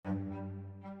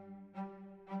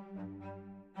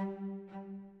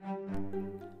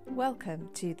Welcome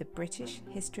to the British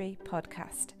History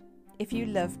Podcast. If you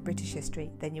love British history,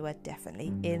 then you are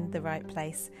definitely in the right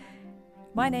place.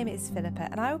 My name is Philippa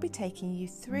and I will be taking you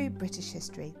through British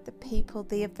history, the people,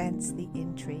 the events, the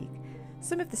intrigue.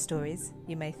 Some of the stories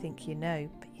you may think you know,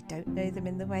 but you don't know them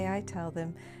in the way I tell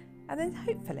them. And then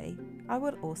hopefully I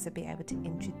will also be able to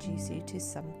introduce you to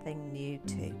something new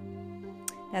too.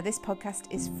 Now this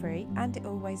podcast is free and it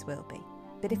always will be.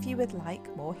 But if you would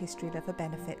like more History Lover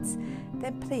benefits,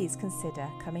 then please consider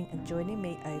coming and joining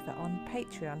me over on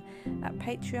Patreon at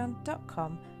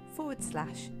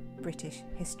patreon.com/British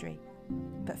History.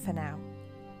 But for now,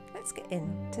 let's get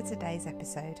into today's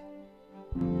episode.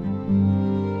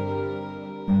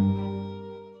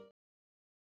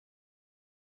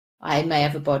 I may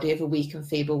have a body of a weak and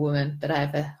feeble woman, but I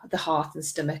have the heart and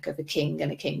stomach of a king,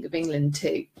 and a king of England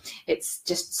too. It's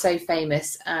just so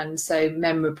famous and so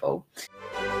memorable.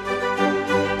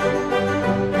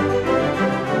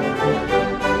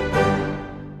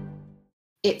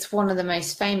 It's one of the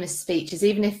most famous speeches,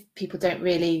 even if people don't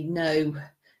really know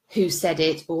who said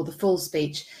it or the full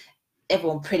speech.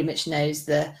 Everyone pretty much knows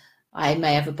I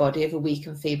may have a body of a weak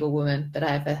and feeble woman, but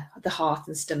I have the heart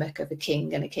and stomach of a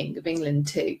king, and a king of England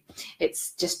too.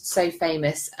 It's just so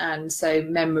famous and so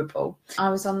memorable. I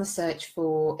was on the search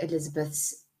for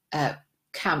Elizabeth's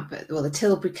camp, or the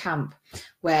Tilbury camp,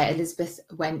 where Elizabeth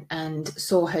went and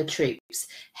saw her troops,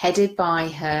 headed by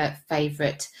her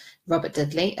favourite Robert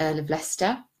Dudley, Earl of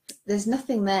Leicester. There's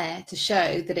nothing there to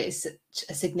show that it's such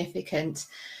a significant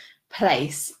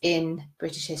place in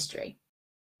British history.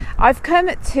 I've come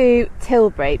to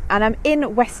Tilbury and I'm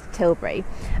in West Tilbury.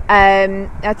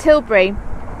 Now Tilbury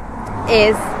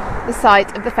is the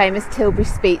site of the famous Tilbury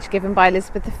speech given by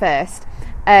Elizabeth I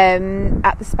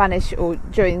at the Spanish, or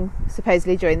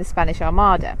supposedly during the Spanish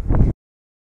Armada.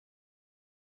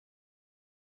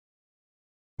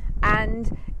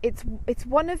 And it's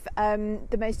one of one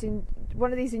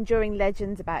of these enduring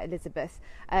legends about Elizabeth.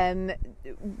 The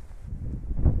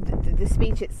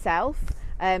speech itself.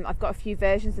 I've got a few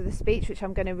versions of the speech which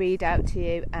I'm going to read out to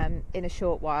you in a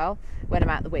short while when I'm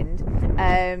out the wind,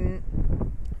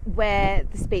 where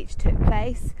the speech took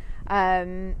place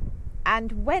and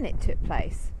when it took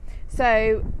place.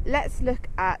 So let's look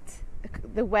at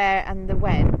the where and the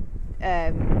when.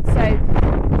 So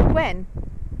the when.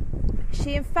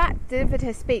 She in fact delivered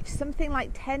her speech something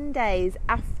like 10 days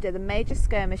after the major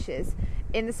skirmishes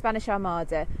in the Spanish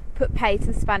Armada put pay to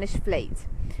the Spanish fleet.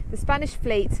 The Spanish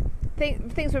fleet,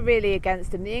 things were really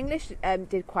against them. The English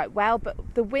did quite well, but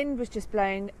the wind was just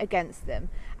blowing against them,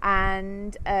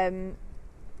 and they'd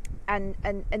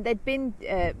been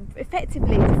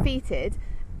effectively defeated,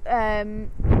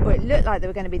 or it looked like they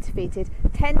were going to be defeated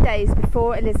 10 days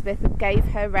before Elizabeth gave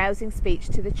her rousing speech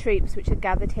to the troops which had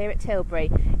gathered here at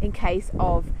Tilbury in case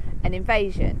of an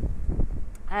invasion.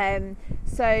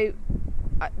 So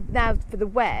now for the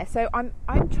where. So I'm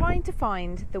trying to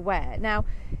find the where. Now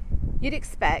you'd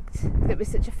expect that with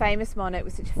such a famous monarch,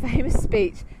 with such a famous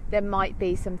speech, there might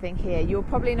be something here. You'll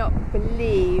probably not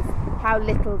believe how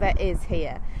little there is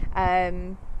here.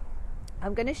 I'm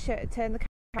going to turn the camera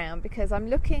around because I'm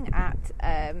looking at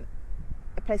a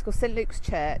place called St Luke's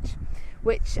Church,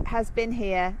 which has been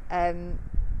here.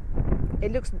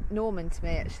 It looks Norman to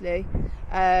me actually,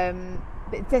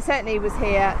 but there certainly was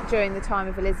here during the time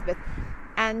of Elizabeth.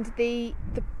 And the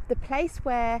place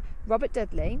where Robert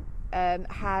Dudley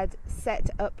had set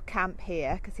up camp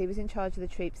here, because he was in charge of the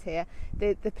troops here,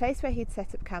 the place where he'd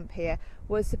set up camp here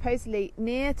was supposedly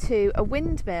near to a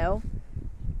windmill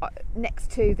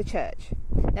next to the church.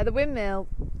 Now the windmill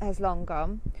has long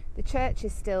gone. The church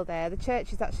is still there. The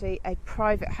church is actually a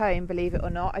private home, believe it or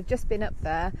not. I've just been up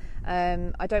there.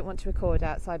 I don't want to record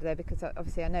outside of there because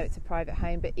obviously I know it's a private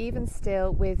home, but even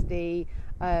still, with the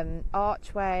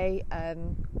archway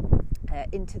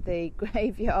into the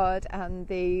graveyard and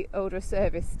the order of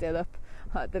service still up,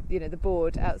 the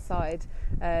board outside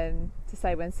to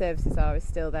say when services are is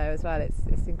still there as well.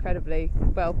 It's incredibly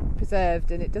well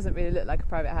preserved, and it doesn't really look like a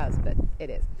private house, but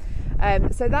it is.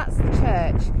 So that's the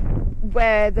church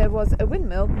where there was a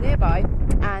windmill nearby,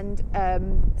 and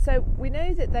so we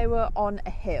know that they were on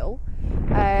a hill.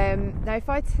 Now if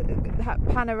I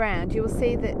pan around, you will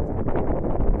see that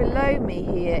below me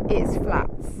here is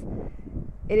flats.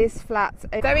 It is flats.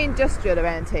 It's very industrial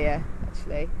around here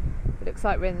actually. It looks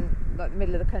like we're in the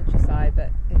middle of the countryside,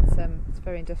 but it's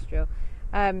very industrial.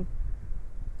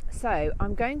 So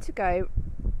I'm going to go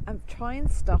and try and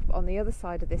stop on the other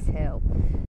side of this hill.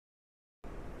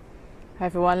 Hi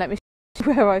everyone, let me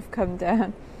show you where I've come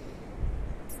down.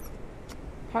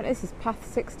 Apparently this is path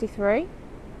 63.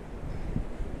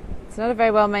 It's not a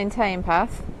very well maintained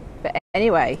path, but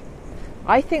anyway,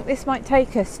 I think this might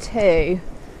take us to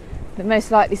the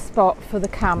most likely spot for the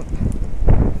camp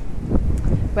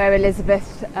where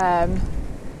Elizabeth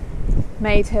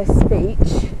made her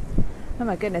speech. Oh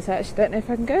my goodness, I actually don't know if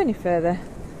I can go any further.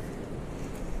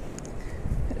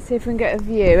 Let's see if we can get a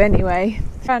view anyway.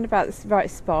 Found about the right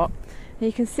spot. And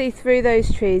you can see through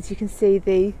those trees, you can see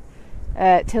the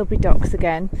Tilbury docks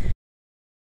again.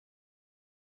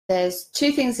 There's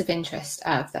two things of interest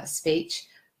out of that speech.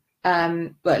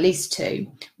 Well, at least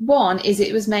two. One is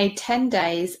it was made 10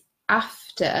 days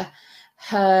after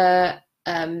her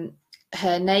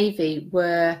navy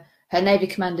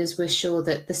commanders were sure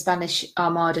that the Spanish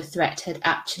Armada threat had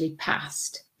actually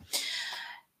passed.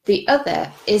 The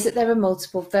other is that there are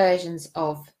multiple versions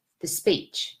of the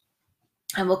speech,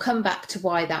 and we'll come back to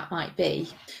why that might be.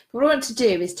 But what I want to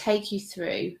do is take you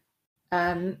through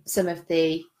some of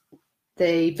the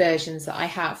versions that I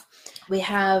have. We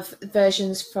have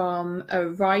versions from a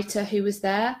writer who was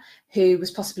there, who was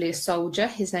possibly a soldier.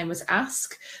 His name was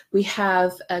Aske. We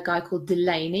have a guy called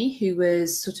Delaney, who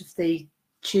was sort of the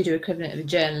Tudor equivalent of a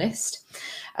journalist.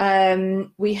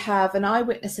 We have an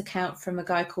eyewitness account from a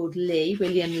guy called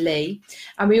William Lee,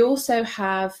 and we also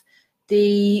have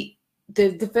the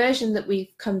version that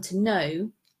we've come to know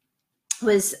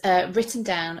was written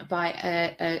down by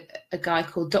a guy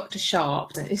called Dr.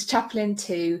 Sharp. He's chaplain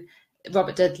to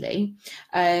Robert Dudley,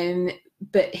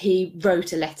 but he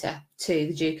wrote a letter to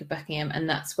the Duke of Buckingham, and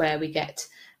that's where we get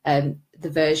the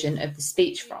version of the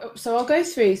speech from. So I'll go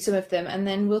through some of them, and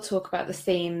then we'll talk about the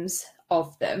themes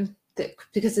of them,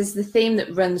 because there's the theme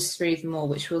that runs through them all,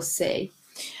 which we'll see.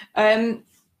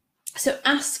 So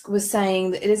Aske was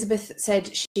saying that Elizabeth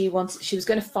said she was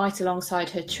going to fight alongside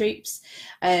her troops,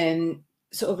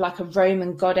 sort of like a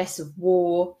Roman goddess of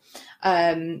war.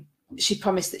 She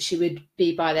promised that she would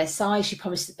be by their side. She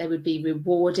promised that they would be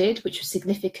rewarded, which was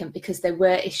significant because there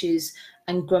were issues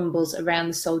and grumbles around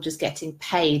the soldiers getting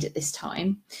paid at this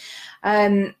time.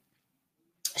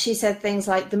 She said things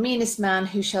like, "The meanest man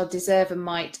who shall deserve a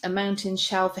mite, a mountain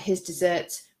shall for his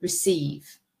deserts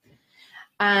receive."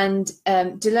 And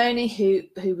Delaney,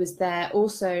 who was there,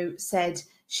 also said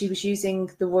she was using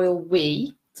the royal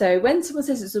we. So when someone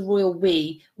says it's a royal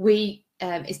we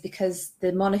is because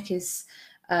the monarch is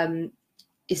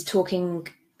talking.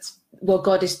 Well,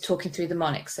 God is talking through the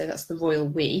monarch, so that's the royal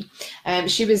we.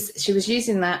 She was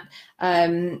using that,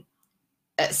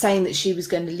 saying that she was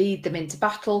going to lead them into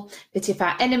battle. That if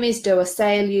our enemies do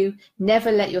assail you,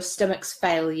 never let your stomachs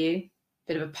fail you.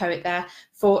 Bit of a poet there.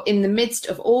 For in the midst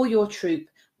of all your troop,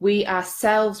 we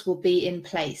ourselves will be in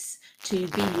place to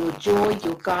be your joy,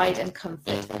 your guide and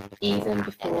comfort, even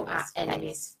before our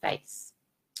enemies' face.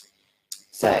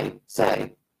 So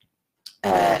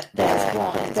there's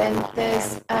one. Then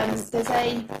there's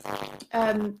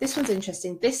this one's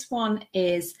interesting. This one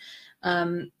is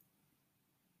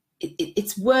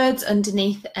it's words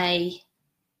underneath a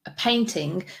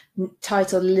painting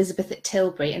titled Elizabeth at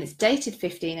Tilbury, and it's dated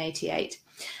 1588,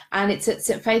 and it's at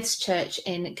St Faith's Church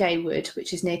in Gaywood,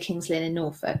 which is near King's Lynn in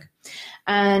Norfolk.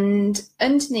 And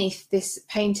underneath this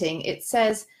painting it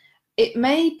says, "It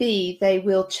may be they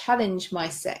will challenge my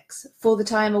sex, for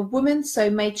that I am a woman, so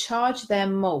may charge their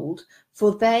mould,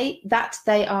 for they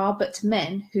are but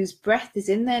men whose breath is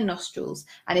in their nostrils,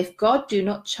 and if God do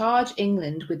not charge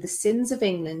England with the sins of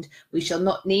England, we shall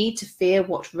not need to fear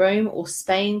what Rome or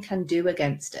Spain can do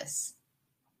against us."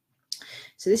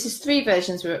 So this is 3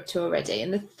 versions we're up to already,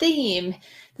 and the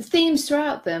themes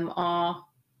throughout them are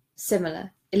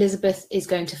similar. Elizabeth is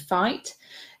going to fight,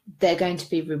 they're going to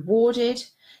be rewarded,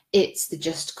 it's the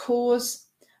just cause.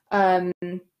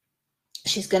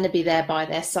 She's going to be there by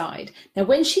their side. Now,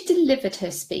 when she delivered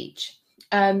her speech,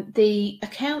 the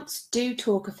accounts do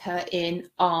talk of her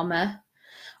in armour,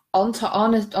 on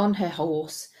her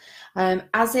horse,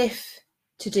 as if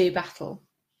to do battle.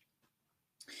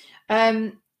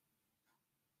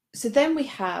 So then we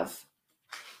have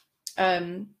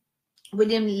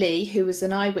William Lee, who was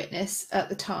an eyewitness at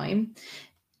the time.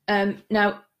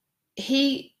 Now,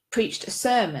 he preached a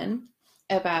sermon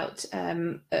about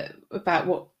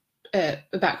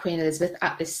Queen Elizabeth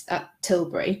at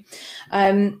Tilbury,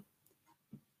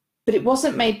 but it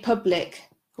wasn't made public,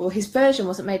 or his version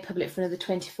wasn't made public for another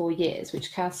 24 years,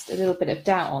 which cast a little bit of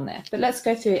doubt on there. But let's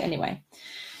go through it anyway.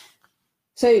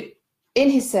 So in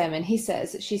his sermon,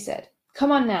 she said,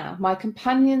 "Come on now, my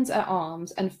companions at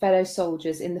arms and fellow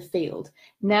soldiers in the field,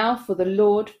 now for the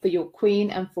Lord, for your Queen,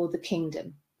 and for the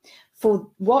kingdom.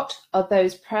 For what are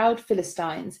those proud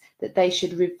Philistines, that they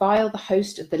should revile the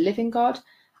host of the living God?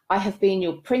 I have been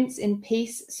your prince in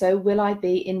peace, so will I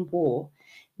be in war.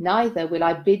 Neither will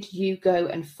I bid you go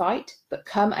and fight, but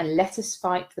come and let us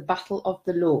fight the battle of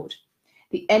the Lord.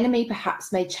 The enemy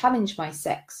perhaps may challenge my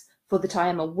sex, for that I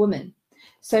am a woman.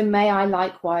 So may I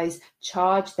likewise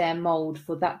charge their mould,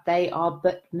 for that they are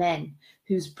but men,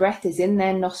 whose breath is in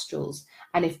their nostrils.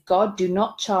 And if God do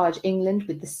not charge England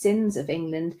with the sins of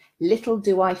England, little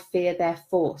do I fear their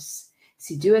force.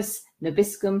 Si Deus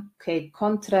nobiscum que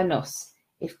contra nos.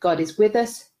 If God is with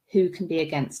us, who can be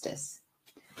against us?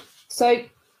 So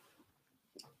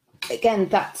again,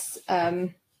 that's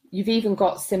you've even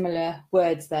got similar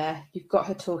words there. You've got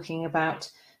her talking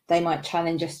about they might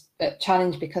challenge us,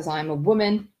 challenge because I'm a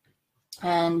woman,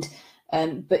 and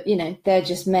but you know, they're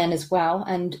just men as well,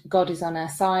 and God is on our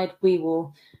side. We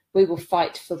will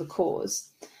fight for the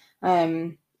cause.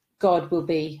 God will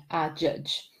be our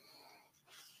judge.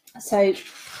 So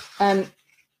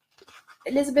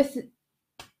Elizabeth,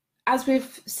 as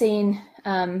we've seen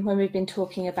when we've been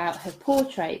talking about her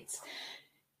portraits,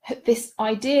 this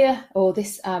idea or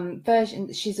this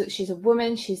version, she's a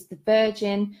woman, she's the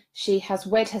virgin, she has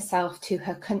wed herself to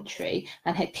her country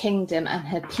and her kingdom and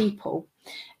her people,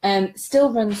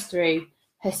 still runs through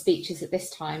her speeches at this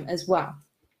time as well.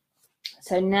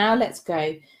 So now let's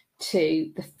go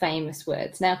to the famous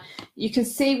words. Now you can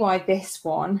see why this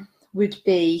one would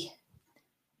be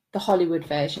the Hollywood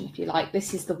version, if you like.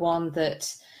 This is the one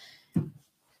that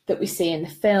we see in the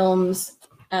films,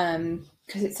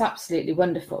 because it's absolutely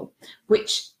wonderful,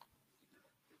 which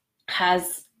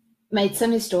has made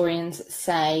some historians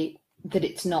say that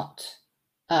it's not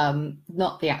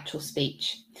the actual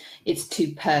speech. It's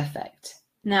too perfect.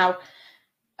 Now,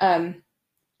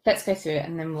 let's go through it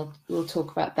and then we'll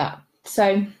talk about that.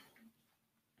 So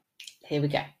here we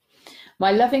go.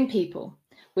 My loving people,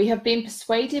 we have been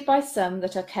persuaded by some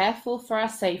that are careful for our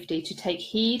safety to take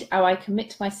heed how I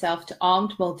commit myself to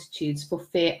armed multitudes for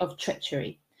fear of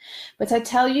treachery. But I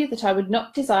tell you that I would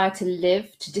not desire to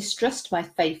live to distrust my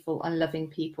faithful and loving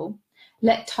people.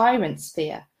 Let tyrants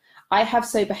fear. I have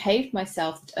so behaved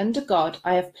myself that under God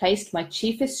I have placed my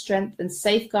chiefest strength and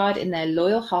safeguard in their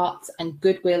loyal hearts and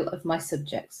goodwill of my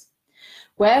subjects.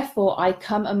 Wherefore I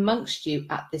come amongst you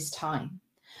at this time,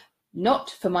 not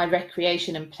for my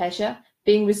recreation and pleasure,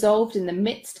 being resolved in the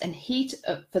midst and heat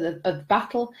of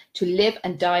battle to live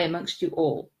and die amongst you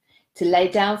all, to lay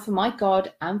down for my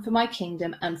God and for my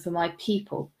kingdom and for my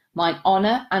people, mine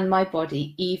honour and my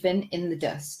body, even in the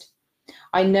dust.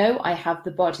 I know I have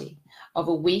the body of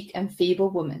a weak and feeble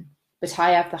woman, but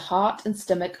I have the heart and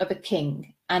stomach of a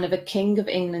king, and of a king of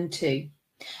England too,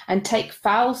 and take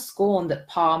foul scorn that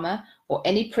Parma or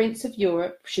any prince of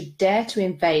Europe should dare to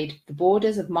invade the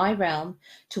borders of my realm,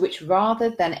 to which rather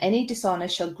than any dishonour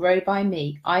shall grow by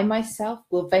me, I myself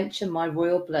will venture my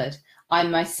royal blood. I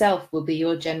myself will be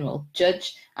your general,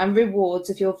 judge, and rewards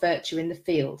of your virtue in the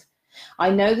field. I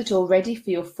know that already for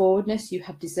your forwardness you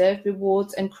have deserved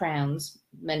rewards and crowns,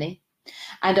 many,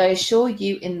 and I assure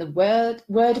you in the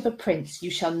word of a prince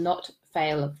you shall not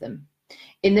fail of them.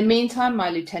 In the meantime, my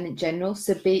lieutenant general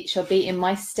shall be in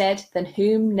my stead than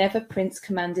whom never prince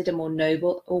commanded a more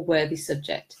noble or worthy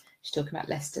subject. She's talking about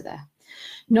Leicester there.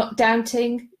 Not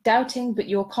doubting, but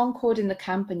your concord in the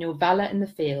camp and your valour in the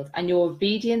field, and your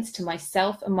obedience to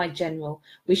myself and my general,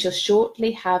 we shall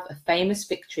shortly have a famous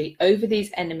victory over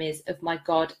these enemies of my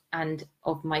God and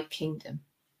of my kingdom.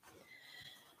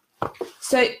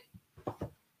 So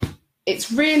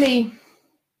it's really,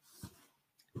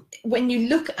 when you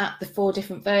look at the four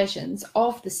different versions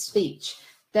of the speech,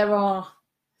 there are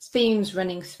themes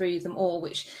running through them all,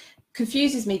 which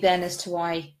confuses me then as to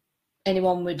why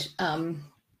anyone would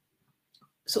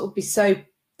sort of be so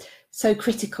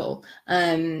critical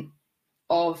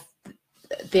of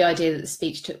the idea that the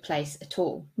speech took place at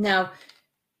all. Now,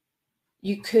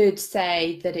 you could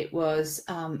say that it was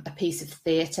a piece of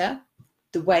theatre,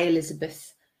 the way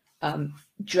Elizabeth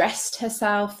dressed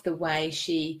herself, the way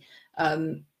she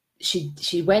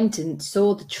went and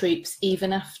saw the troops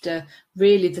even after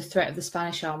really the threat of the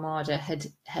Spanish Armada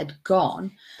had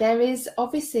gone. There is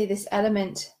obviously this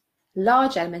element,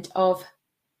 large element of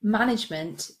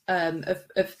management,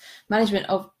 of management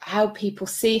of how people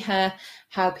see her,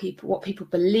 what people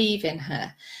believe in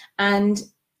her, and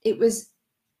it was,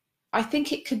 I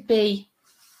think it could be,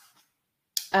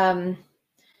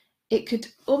 it could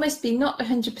almost be not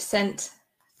 100%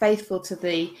 faithful to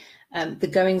the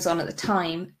goings on at the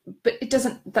time, but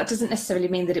that doesn't necessarily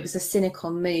mean that it was a cynical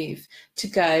move to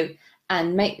go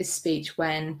and make this speech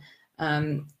when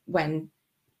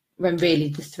really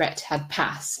the threat had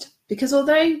passed. Because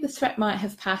although the threat might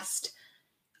have passed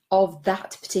of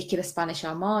that particular Spanish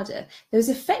Armada, there was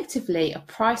effectively a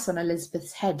price on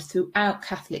Elizabeth's head throughout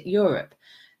Catholic Europe.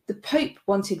 The Pope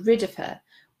wanted rid of her,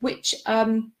 which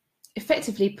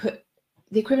effectively put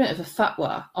the equivalent of a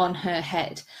fatwa on her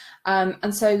head.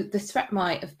 And so the threat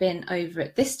might have been over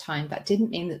at this time. That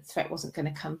didn't mean that the threat wasn't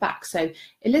going to come back. So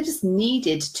Elizabeth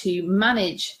needed to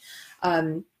manage,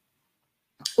 to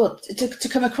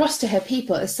come across to her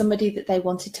people as somebody that they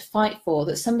wanted to fight for,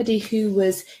 that somebody who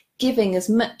was giving as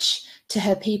much to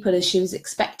her people as she was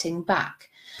expecting back.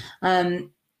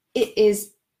 It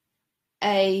is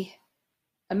a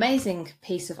amazing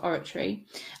piece of oratory.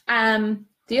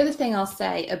 The other thing I'll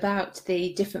say about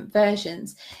the different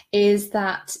versions is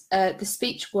that the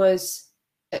speech was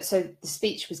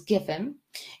given.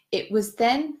 It was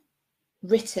then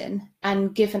written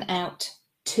and given out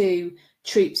to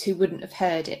troops who wouldn't have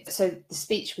heard it. So the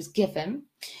speech was given.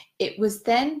 It was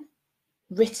then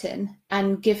written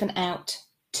and given out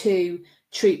to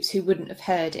troops who wouldn't have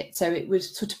heard it. So it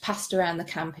was sort of passed around the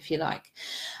camp, if you like.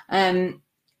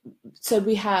 So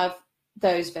we have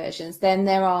those versions. Then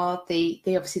there are the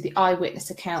obviously the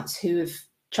eyewitness accounts who have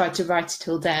tried to write it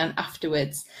all down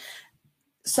afterwards.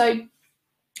 So,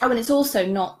 and it's also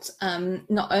not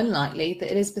unlikely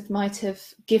that Elizabeth might have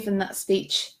given that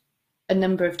speech a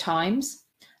number of times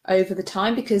over the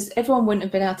time, because everyone wouldn't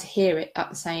have been able to hear it at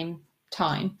the same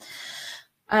time.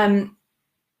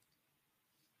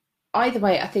 Either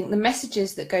way, I think the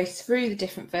messages that go through the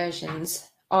different versions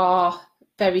are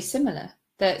very similar.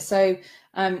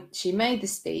 She made the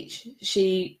speech.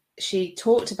 She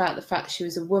talked about the fact she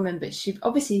was a woman, but she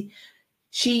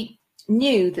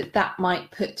knew that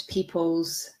might put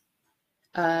people's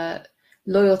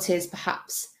loyalties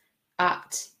perhaps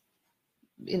at,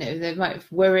 they might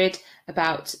have worried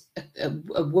about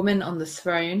a woman on the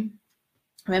throne.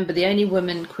 Remember, the only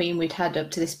woman queen we'd had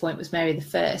up to this point was Mary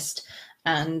I,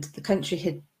 and the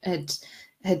country had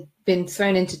been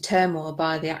thrown into turmoil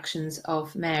by the actions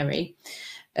of Mary,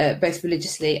 both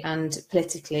religiously and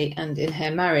politically, and in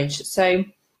her marriage. So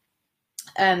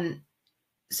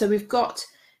we've got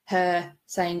her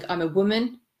saying, I'm a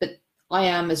woman, but I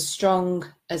am as strong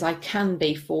as I can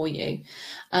be for you,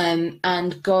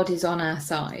 and God is on our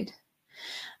side.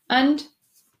 And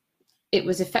it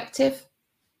was effective.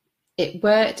 It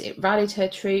worked. It rallied her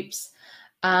troops,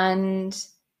 and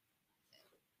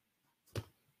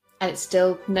it's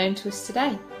still known to us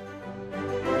today.